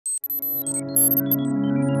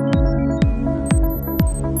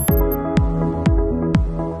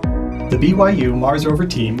BYU Mars Rover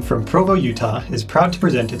team from Provo, Utah is proud to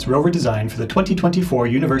present its rover design for the 2024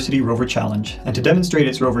 University Rover Challenge and to demonstrate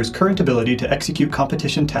its rover's current ability to execute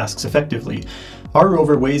competition tasks effectively. Our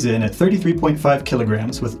rover weighs in at 33.5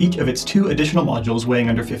 kilograms with each of its two additional modules weighing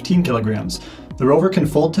under 15 kilograms. The rover can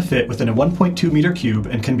fold to fit within a 1.2 meter cube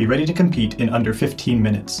and can be ready to compete in under 15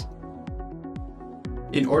 minutes.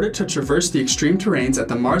 In order to traverse the extreme terrains at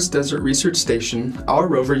the Mars Desert Research Station, our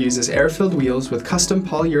rover uses air-filled wheels with custom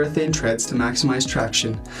polyurethane treads to maximize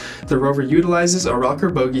traction. The rover utilizes a rocker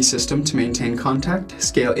bogie system to maintain contact,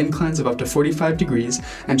 scale inclines of up to 45 degrees,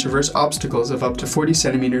 and traverse obstacles of up to 40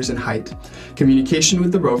 centimeters in height. Communication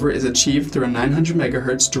with the rover is achieved through a 900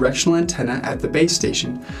 MHz directional antenna at the base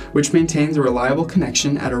station, which maintains a reliable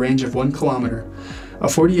connection at a range of 1 kilometer. A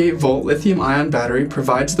 48-volt lithium-ion battery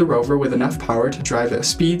provides the rover with enough power to drive at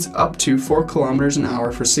speeds up to 4 kilometers an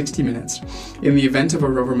hour for 60 minutes. In the event of a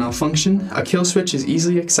rover malfunction, a kill switch is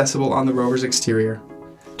easily accessible on the rover's exterior.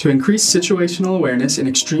 To increase situational awareness in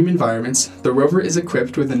extreme environments, the rover is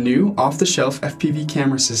equipped with a new, off-the-shelf FPV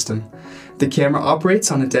camera system. The camera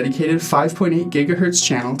operates on a dedicated 5.8 GHz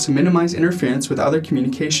channel to minimize interference with other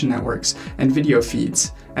communication networks and video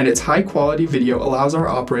feeds, and its high-quality video allows our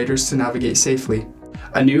operators to navigate safely.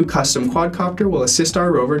 A new custom quadcopter will assist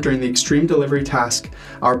our rover during the extreme delivery task.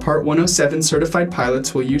 Our Part 107 certified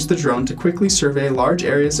pilots will use the drone to quickly survey large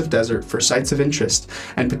areas of desert for sites of interest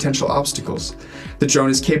and potential obstacles. The drone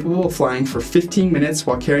is capable of flying for 15 minutes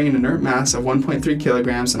while carrying an inert mass of 1.3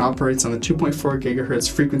 kilograms and operates on the 2.4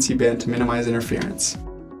 GHz frequency band to minimize interference.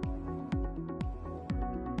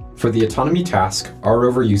 For the autonomy task, our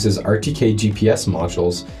rover uses RTK GPS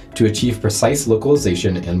modules to achieve precise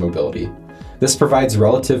localization and mobility. This provides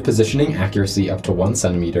relative positioning accuracy up to 1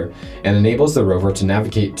 centimeter and enables the rover to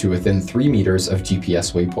navigate to within 3 meters of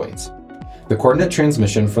GPS waypoints. The coordinate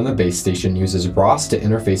transmission from the base station uses ROS to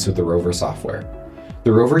interface with the rover software.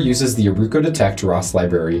 The rover uses the Aruco Detect ROS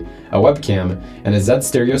library, a webcam, and a Z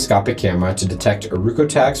stereoscopic camera to detect Aruco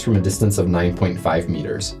tags from a distance of 9.5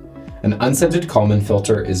 meters. An unscented Kalman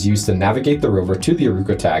filter is used to navigate the rover to the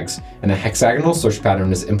Aruco tags, and a hexagonal search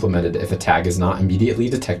pattern is implemented if a tag is not immediately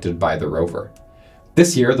detected by the rover.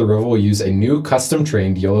 This year, the rover will use a new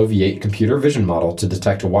custom-trained YOLO V8 computer vision model to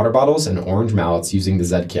detect water bottles and orange mallets using the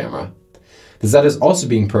Z camera. The Z is also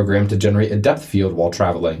being programmed to generate a depth field while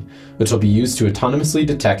traveling, which will be used to autonomously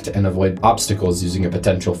detect and avoid obstacles using a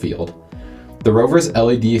potential field. The rover's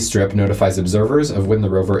LED strip notifies observers of when the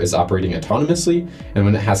rover is operating autonomously and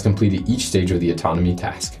when it has completed each stage of the autonomy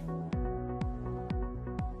task.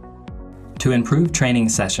 To improve training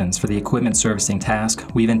sessions for the equipment servicing task,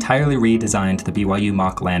 we've entirely redesigned the BYU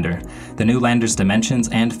mock lander. The new lander's dimensions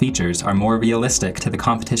and features are more realistic to the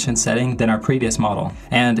competition setting than our previous model,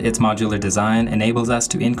 and its modular design enables us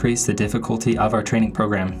to increase the difficulty of our training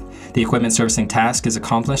program. The equipment servicing task is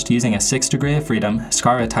accomplished using a 6 degree of freedom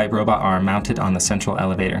SCARA-type robot arm mounted on the central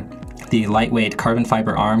elevator. The lightweight carbon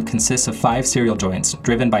fiber arm consists of 5 serial joints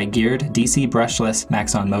driven by geared DC brushless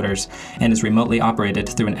Maxon motors and is remotely operated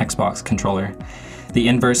through an Xbox controller. The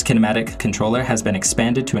inverse kinematic controller has been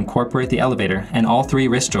expanded to incorporate the elevator and all 3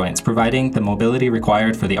 wrist joints, providing the mobility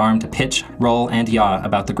required for the arm to pitch, roll, and yaw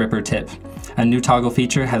about the gripper tip. A new toggle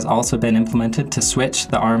feature has also been implemented to switch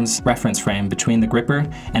the arm's reference frame between the gripper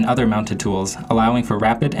and other mounted tools, allowing for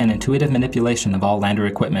rapid and intuitive manipulation of all lander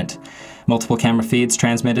equipment. Multiple camera feeds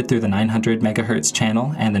transmitted through the 900 MHz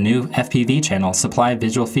channel and the new FPV channel supply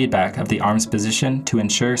visual feedback of the arm's position to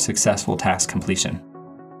ensure successful task completion.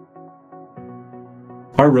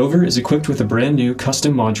 Our rover is equipped with a brand new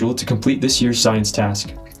custom module to complete this year's science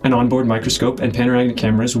task. An onboard microscope and panoramic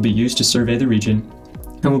cameras will be used to survey the region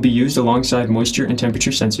and will be used alongside moisture and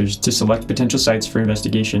temperature sensors to select potential sites for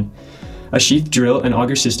investigation. A sheath drill and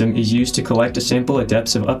auger system is used to collect a sample at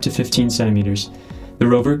depths of up to 15 centimeters. The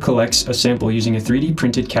rover collects a sample using a 3D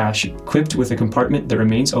printed cache equipped with a compartment that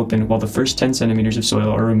remains open while the first 10 centimeters of soil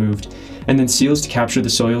are removed, and then seals to capture the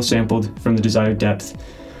soil sampled from the desired depth.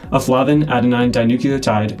 A flavin adenine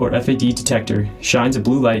dinucleotide, or FAD detector, shines a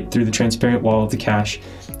blue light through the transparent wall of the cache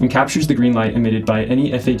and captures the green light emitted by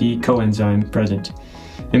any FAD coenzyme present.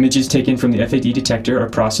 Images taken from the FAD detector are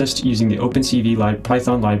processed using the OpenCV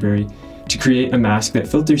Python library to create a mask that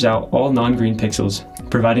filters out all non-green pixels,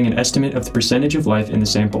 providing an estimate of the percentage of life in the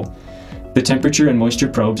sample. The temperature and moisture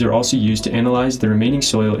probes are also used to analyze the remaining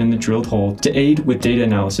soil in the drilled hole to aid with data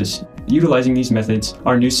analysis. Utilizing these methods,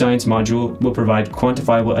 our new science module will provide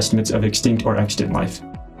quantifiable estimates of extinct or extant life.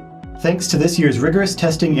 Thanks to this year's rigorous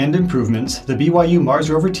testing and improvements, the BYU Mars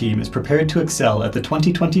Rover team is prepared to excel at the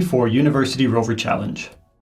 2024 University Rover Challenge.